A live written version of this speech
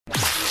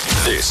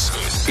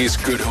This is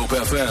Good Hope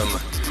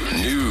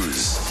FM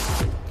News.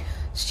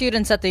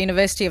 Students at the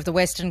University of the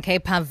Western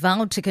Cape have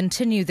vowed to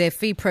continue their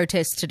fee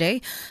protests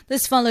today.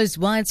 This follows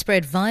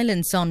widespread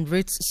violence on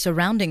routes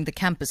surrounding the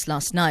campus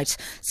last night.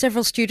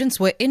 Several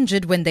students were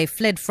injured when they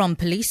fled from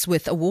police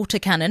with a water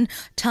cannon.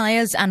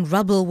 Tires and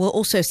rubble were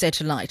also set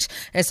alight.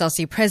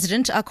 SRC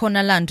President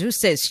Akona Landu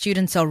says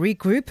students are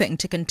regrouping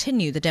to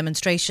continue the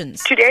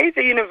demonstrations. Today,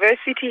 the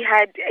university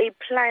had a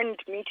planned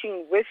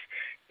meeting with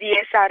the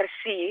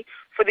SRC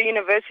for the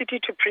university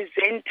to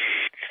present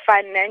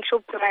financial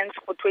plans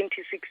for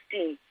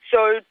 2016.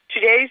 So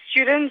today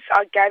students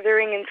are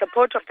gathering in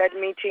support of that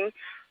meeting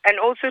and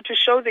also to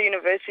show the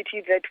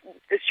university that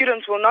the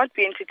students will not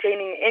be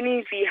entertaining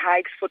any fee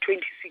hikes for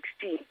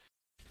 2016.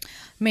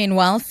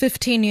 Meanwhile,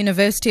 15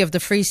 University of the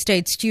Free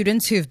State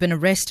students who have been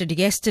arrested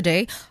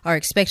yesterday are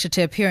expected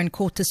to appear in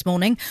court this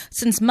morning.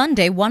 Since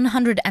Monday,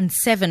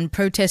 107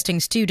 protesting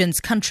students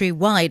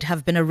countrywide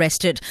have been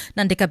arrested.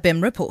 Nandika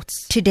Bim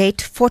reports. To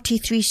date,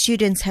 43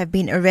 students have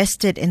been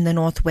arrested in the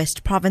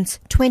Northwest Province,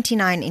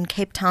 29 in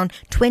Cape Town,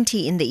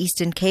 20 in the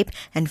Eastern Cape,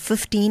 and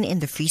 15 in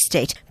the Free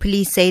State.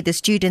 Police say the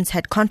students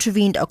had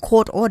contravened a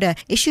court order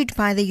issued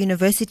by the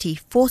university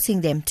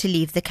forcing them to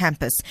leave the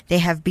campus. They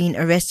have been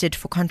arrested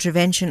for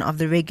contravention of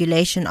the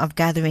Regulation of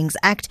Gatherings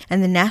Act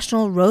and the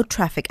National Road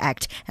Traffic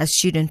Act as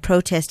student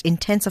protest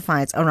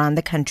intensifies around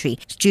the country.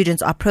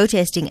 Students are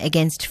protesting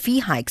against fee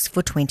hikes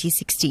for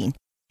 2016.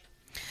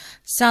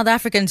 South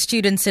African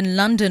students in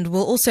London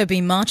will also be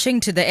marching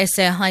to the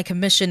SA High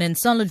Commission in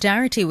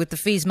solidarity with the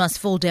Fees Must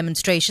Fall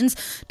demonstrations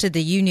to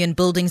the union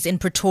buildings in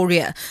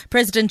Pretoria.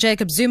 President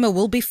Jacob Zuma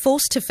will be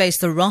forced to face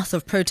the wrath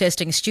of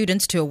protesting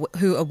students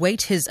who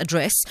await his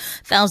address.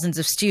 Thousands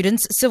of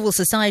students, civil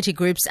society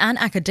groups and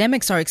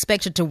academics are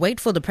expected to wait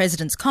for the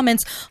president's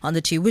comments on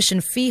the tuition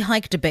fee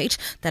hike debate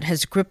that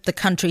has gripped the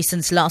country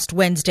since last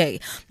Wednesday.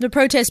 The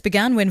protest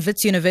began when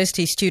Wits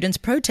University students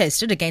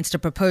protested against a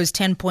proposed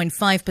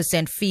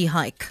 10.5% fee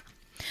hike.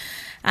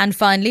 And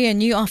finally, a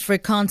new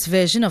Afrikaans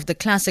version of the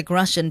classic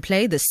Russian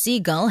play The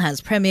Seagull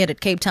has premiered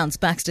at Cape Town's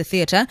Baxter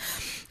Theatre.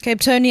 Cape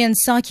Townian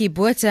Saki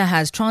Botha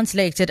has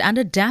translated and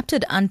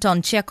adapted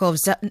Anton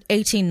Chekhov's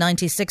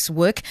 1896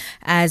 work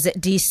as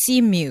Die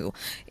Seemew.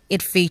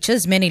 It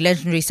features many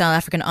legendary South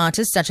African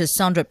artists such as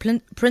Sandra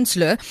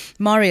Prinsloo,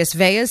 Marius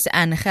Veyes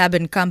and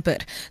Gabin Kamper.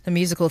 The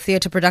musical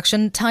theatre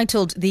production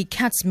titled The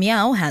Cat's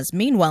Meow has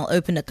meanwhile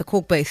opened at the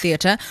Cork Bay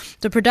Theatre.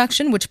 The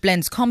production, which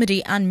blends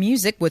comedy and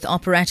music with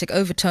operatic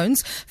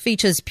overtones,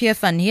 features Pierre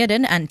van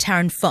Heerden and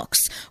Taryn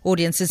Fox.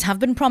 Audiences have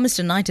been promised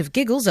a night of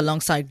giggles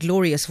alongside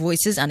glorious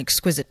voices and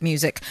exquisite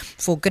music.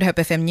 For Good Hope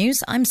FM News,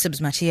 I'm Sibs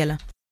Matiela.